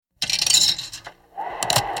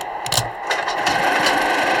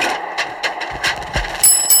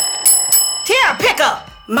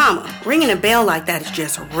Mama, ringing a bell like that is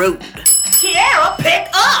just rude. Tiara, pick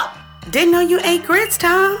up! Didn't know you ate grits,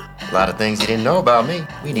 Tom. A lot of things you didn't know about me.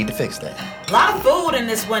 We need to fix that. A lot of food in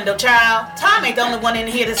this window, child. Tom ain't the only one in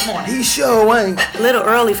here this morning. He sure ain't. Little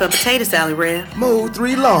early for potato salad, Rev. Mowed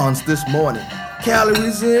 3 lawns this morning.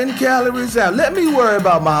 Calories in, calories out. Let me worry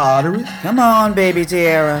about my arteries. Come on, baby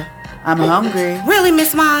Tiara. I'm hungry. Really,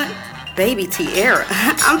 Miss Maud? Baby Tiara,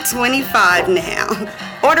 I'm 25 now.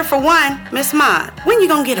 Order for 1, Miss Maud. When you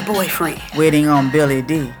gonna get a boyfriend? Waiting on Billy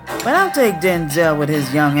D. But I'll take Denzel with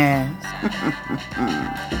his young ass.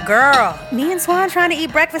 Girl, me and Swan trying to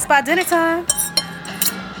eat breakfast by dinner time.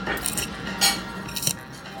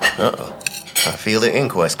 Uh-oh. I feel the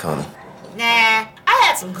inquest coming. Nah, I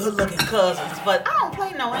had some good-looking cousins, but I don't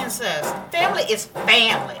play no incest. Family is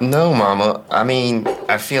family. No, Mama.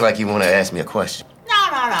 I feel like you want to ask me a question. No.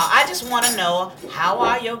 I just want to know, how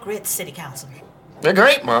are your grits, city councilman? They're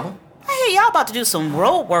great, Mama. I hear y'all about to do some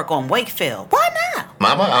road work on Wakefield. Why now?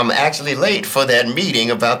 Mama, I'm actually late for that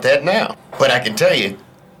meeting about that now. But I can tell you,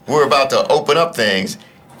 we're about to open up things,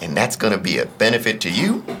 and that's going to be a benefit to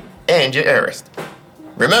you and your heiress.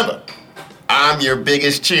 Remember, I'm your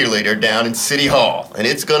biggest cheerleader down in City Hall, and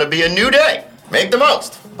it's going to be a new day. Make the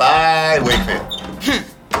most. Bye, Wakefield.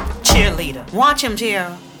 Cheerleader. Watch him,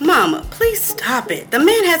 Tiara. Mama, please stop it. The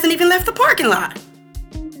man hasn't even left the parking lot.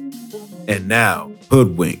 And now,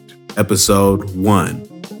 Hoodwinked, Episode 1.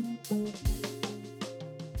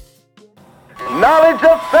 Knowledge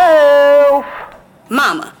of self.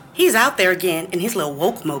 Mama, he's out there again in his little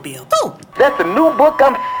woke mobile. Ooh. That's a new book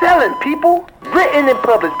I'm selling, people. Written and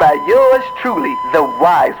published by yours truly, the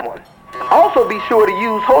wise one. Also be sure to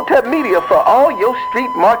use Hotep Media for all your street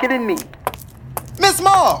marketing needs. Miss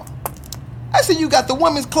Maul, I see you got the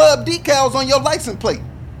Women's Club decals on your license plate.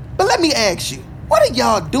 But let me ask you, what are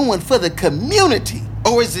y'all doing for the community?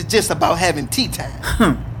 Or is it just about having tea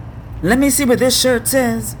time? Let me see what this shirt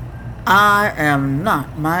says. I am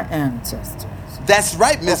not my ancestors. That's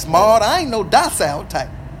right, Miss Maud. I ain't no docile type.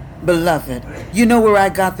 Beloved, you know where I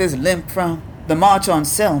got this limp from? The March on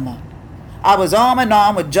Selma. I was arm in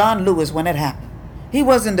arm with John Lewis when it happened. He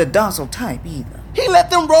wasn't the docile type either. He let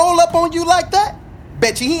them roll up on you like that?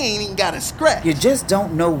 Bet you he ain't even got a scratch. You just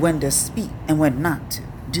don't know when to speak and when not to,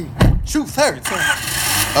 do you? Truth hurts,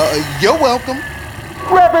 huh? You're welcome.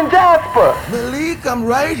 Reverend Jasper. Malik, I'm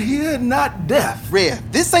right here, not deaf.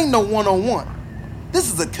 Rev, this ain't no one-on-one.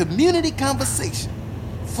 This is a community conversation.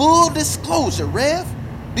 Full disclosure, Rev.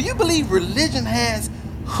 Do you believe religion has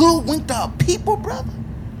hoodwinked our people, brother?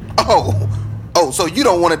 Oh, so you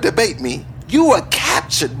don't want to debate me. You were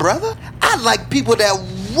captured, brother. I like people that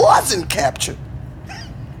wasn't captured.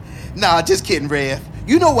 Nah, just kidding, Rev.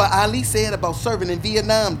 You know what Ali said about serving in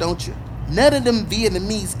Vietnam, don't you? None of them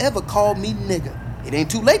Vietnamese ever called me nigga. It ain't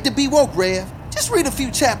too late to be woke, Rev. Just read a few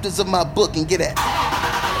chapters of my book and get at it.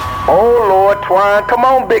 Oh, Lord, Twine. Come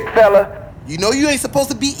on, big fella. You know you ain't supposed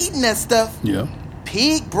to be eating that stuff. Yeah.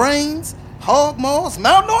 Pig brains, hog maws,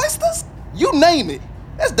 mountain oysters, you name it.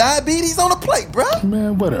 That's diabetes on a plate, bruh.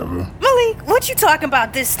 Man, whatever. Malik, what you talking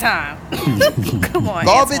about this time? Come on,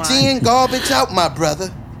 Garbage Antoine. in, garbage out, my brother.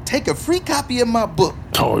 Take a free copy of my book.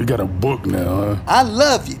 Oh, you got a book now, huh? I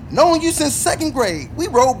love you. Known you since 2nd grade. We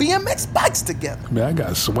rode BMX bikes together. Man, I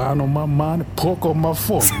got swine on my mind and pork on my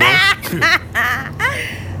fork, bro.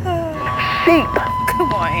 Sheep.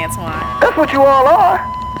 Come on, Antoine. That's what you all are.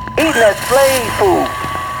 Eating that slave food.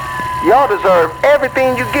 Y'all deserve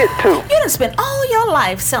everything you get to. You done spent all your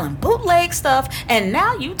life selling bootleg stuff, and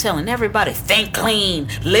now you telling everybody, think clean,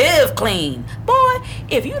 live clean. Boy,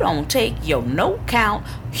 if you don't take your no-count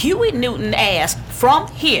Huey Newton ass from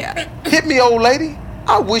here. Hit me, old lady.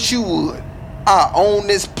 I wish you would. I own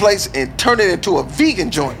this place and turn it into a vegan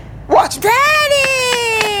joint. Watch me.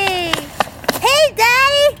 Daddy! Hey,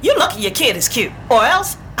 Daddy! You lucky your kid is cute, or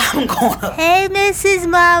else I'm gonna... Hey, Mrs.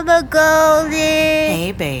 Mama Golden.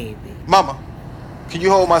 Hey, baby. Mama, can you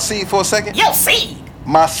hold my seed for a second? Yo, seed!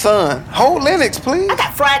 My son. Hold Lennox, please. I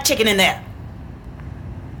got fried chicken in there.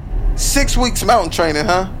 6 weeks mountain training,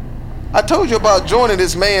 huh? I told you about joining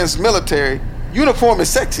this man's military. Uniform is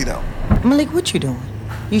sexy, though. Malik, what you doing?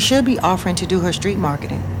 You should be offering to do her street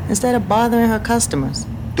marketing instead of bothering her customers.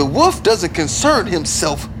 The wolf doesn't concern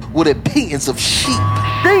himself with opinions of sheep.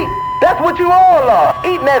 Sheep. That's what you all are.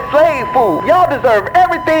 Eating that slave food. Y'all deserve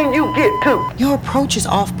everything you get to. Your approach is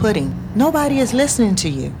off-putting. Nobody is listening to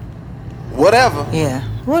you. Whatever. Yeah,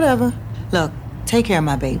 whatever. Look, take care of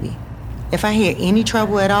my baby. If I hear any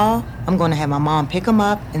trouble at all, I'm going to have my mom pick him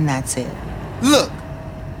up, and that's it. Look,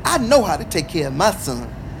 I know how to take care of my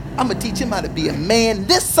son. I'm going to teach him how to be a man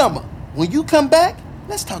this summer. When you come back,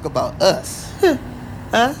 let's talk about us.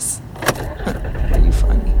 Us? Are you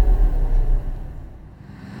funny?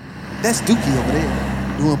 That's Dookie over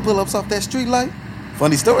there, doing pull-ups off that street light.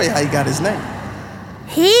 Funny story how he got his name.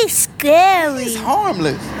 He's scary. He's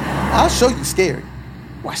harmless. I'll show you scary.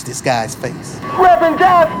 Watch this guy's face. Reverend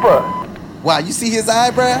Jasper! Wow, you see his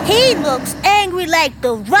eyebrow? He looks angry like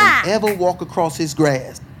the rock. Ever walk across his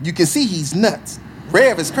grass, you can see he's nuts.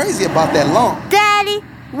 Rev is crazy about that lawn. Daddy,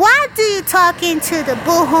 why do you talk into the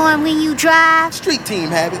bullhorn when you drive? Street team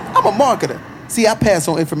habit. I'm a marketer. See, I pass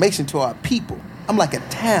on information to our people. I'm like a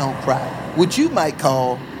town crier, which you might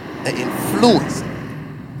call an influencer.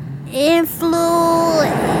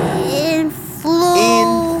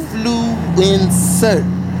 Influencer.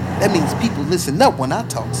 That means people listen up when I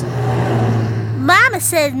talk. Mama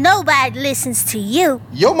says nobody listens to you.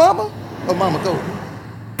 Your mama or Mama Goldie?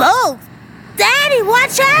 Both. Daddy,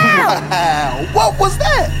 watch out! Wow, what was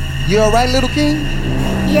that? You all right, little king?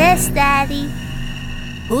 Yes, Daddy.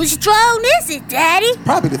 Whose drone is it, Daddy?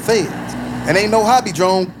 Probably the feds. And ain't no hobby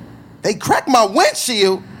drone. They cracked my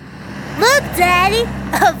windshield. Look, Daddy,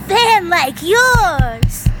 a van like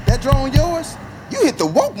yours. That drone yours? You hit the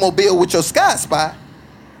Woke-mobile with your Sky Spy.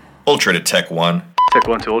 Ultra to Tech 1. Tech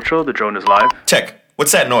 1 to Ultra, the drone is live. Tech,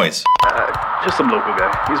 what's that noise? Just some local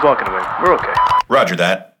guy. He's walking away. We're okay. Roger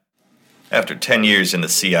that. After 10 years in the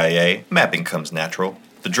CIA, mapping comes natural.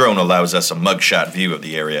 The drone allows us a mugshot view of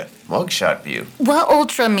the area. Mugshot view? What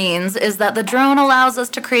Ultra means is that the drone allows us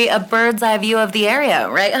to create a bird's eye view of the area,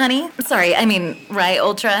 right, honey? Sorry, right,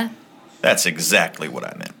 Ultra? That's exactly what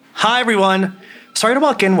I meant. Hi, everyone. Sorry to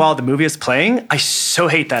walk in while the movie is playing. I so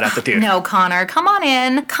hate that at the theater. No, Connor, come on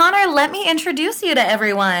in. Connor, let me introduce you to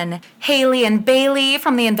everyone. Haley and Bailey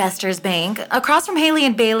from the Investors Bank. Across from Haley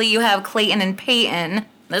and Bailey, you have Clayton and Peyton.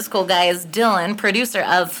 This cool guy is Dylan, producer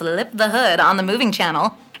of Flip the Hood on the Moving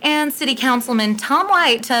Channel, and City Councilman Tom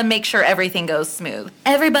White to make sure everything goes smooth.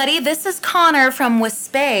 Everybody, this is Connor from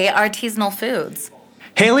Wispay Artisanal Foods.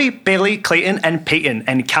 Haley, Bailey, Clayton, and Peyton,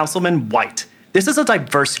 and Councilman White. This is a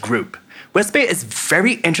diverse group. Wispay is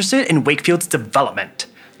very interested in Wakefield's development.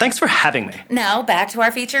 Thanks for having me. Now, back to our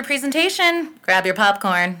feature presentation. Grab your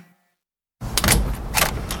popcorn.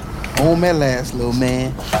 On my last, little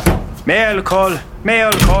man. Mail call.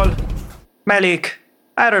 Malik,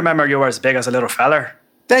 I remember you were as big as a little feller.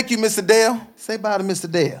 Thank you, Mr. Dale. Say bye to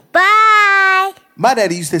Mr. Dale. Bye. My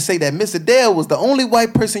daddy used to say that Mr. Dale was the only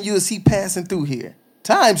white person you would see passing through here.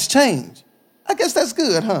 Times change. I guess that's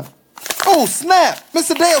good, huh? Oh, snap!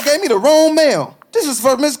 Mr. Dale gave me the wrong mail. This is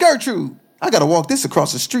for Miss Gertrude. I gotta walk this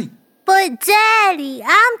across the street. But, Daddy,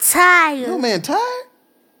 I'm tired. Yo, man, tired?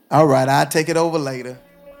 All right, I'll take it over later.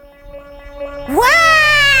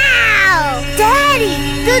 Wow!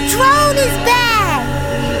 Daddy, the drone is back!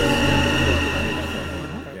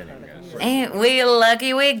 Ain't we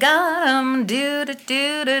lucky we got 'em?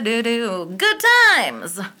 Do-do-do-do-do-do. Good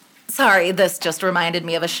times! Sorry, this just reminded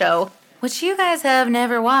me of a show, which you guys have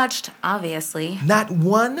never watched, obviously. Not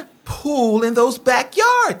one pool in those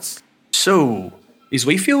backyards. So, is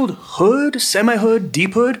Wakefield hood, semi-hood,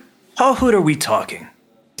 deep hood? How hood are we talking?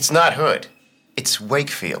 It's not hood. It's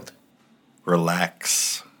Wakefield.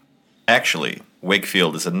 Relax. Actually,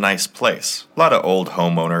 Wakefield is a nice place. A lot of old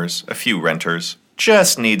homeowners, a few renters.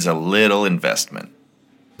 Just needs a little investment.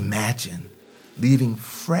 Imagine leaving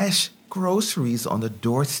fresh groceries on the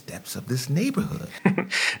doorsteps of this neighborhood.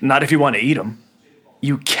 Not if you want to eat them.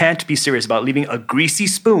 You can't be serious about leaving a greasy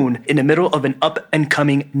spoon in the middle of an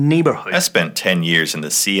up-and-coming neighborhood. I spent 10 years in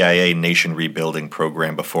the CIA nation rebuilding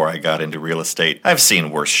program before I got into real estate. I've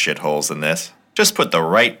seen worse shitholes than this. Just put the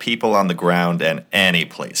right people on the ground and any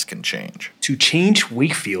place can change. To change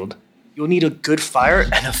Wakefield, you'll need a good fire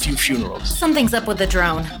and a few funerals. Something's up with the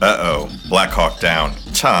drone. Uh-oh. Black Hawk down.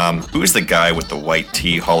 Tom, who's the guy with the white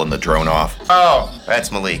tee hauling the drone off? Oh, that's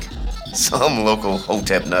Malik. Some local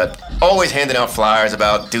Hotep nut. Always handing out flyers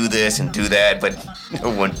about do this and do that, but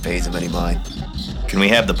no one pays him any mind. Can we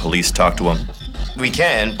have the police talk to him? We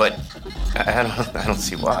can, but I don't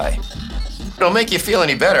see why. It'll make you feel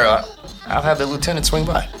any better. I'll have the lieutenant swing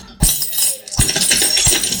by.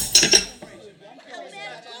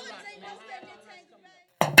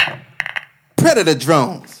 Predator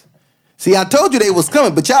drones. See, I told you they was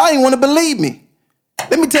coming, but y'all ain't want to believe me.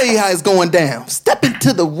 Let me tell you how it's going down. Step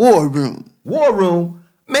into the war room. War room?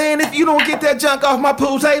 Man, if you don't get that junk off my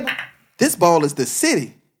pool table. This ball is the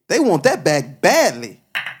city. They want that back badly.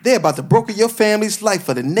 They're about to broker your family's life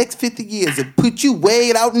for the next 50 years and put you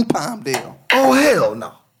way out in Palmdale. Oh, hell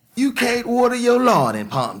no. You can't water your lawn in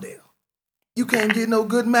Palmdale. You can't get no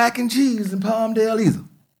good mac and cheese in Palmdale either.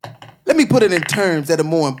 Let me put it in terms that are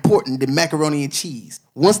more important than macaroni and cheese.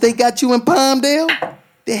 Once they got you in Palmdale,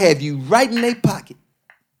 they have you right in their pocket.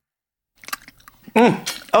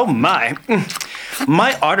 Oh my.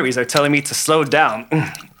 My arteries are telling me to slow down.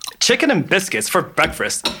 Chicken and biscuits for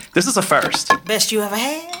breakfast. This is a first. Best you ever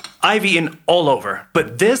had? I've eaten all over,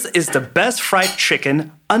 but this is the best fried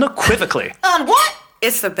chicken unequivocally. What?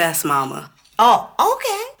 It's the best, Mama. Oh,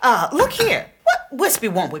 okay. Look here. What Wispy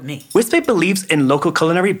want with me? Wispy believes in local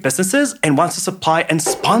culinary businesses and wants to supply and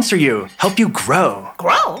sponsor you, help you grow.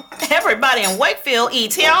 Grow? Everybody in Wakefield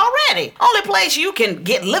eats here already. Only place you can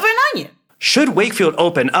get liver and onion. Should Wakefield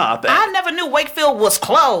open up... I never knew Wakefield was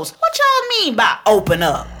closed. What y'all mean by open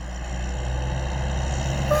up?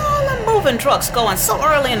 Where all them moving trucks going so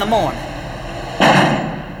early in the morning?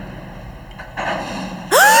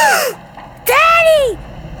 Daddy!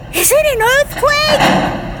 Is it an earthquake?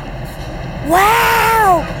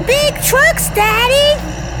 Wow! Big trucks, Daddy!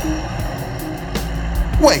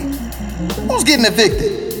 Wait, who's getting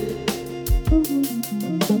evicted?